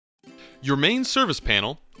Your main service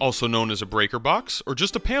panel, also known as a breaker box or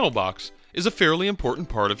just a panel box, is a fairly important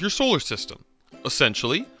part of your solar system.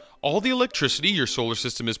 Essentially, all the electricity your solar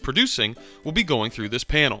system is producing will be going through this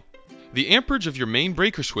panel. The amperage of your main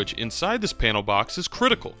breaker switch inside this panel box is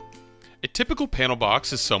critical. A typical panel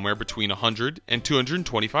box is somewhere between 100 and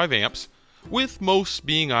 225 amps, with most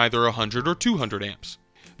being either 100 or 200 amps.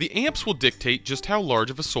 The amps will dictate just how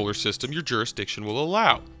large of a solar system your jurisdiction will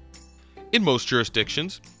allow. In most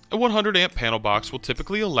jurisdictions, a 100 amp panel box will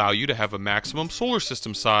typically allow you to have a maximum solar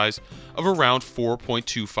system size of around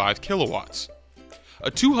 4.25 kilowatts.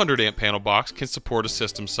 A 200 amp panel box can support a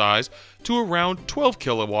system size to around 12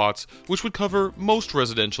 kilowatts, which would cover most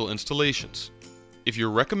residential installations. If your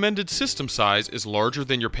recommended system size is larger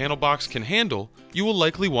than your panel box can handle, you will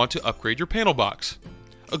likely want to upgrade your panel box.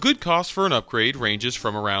 A good cost for an upgrade ranges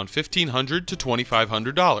from around $1,500 to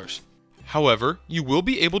 $2,500. However, you will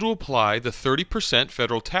be able to apply the 30%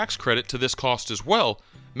 federal tax credit to this cost as well,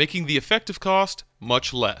 making the effective cost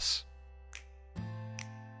much less.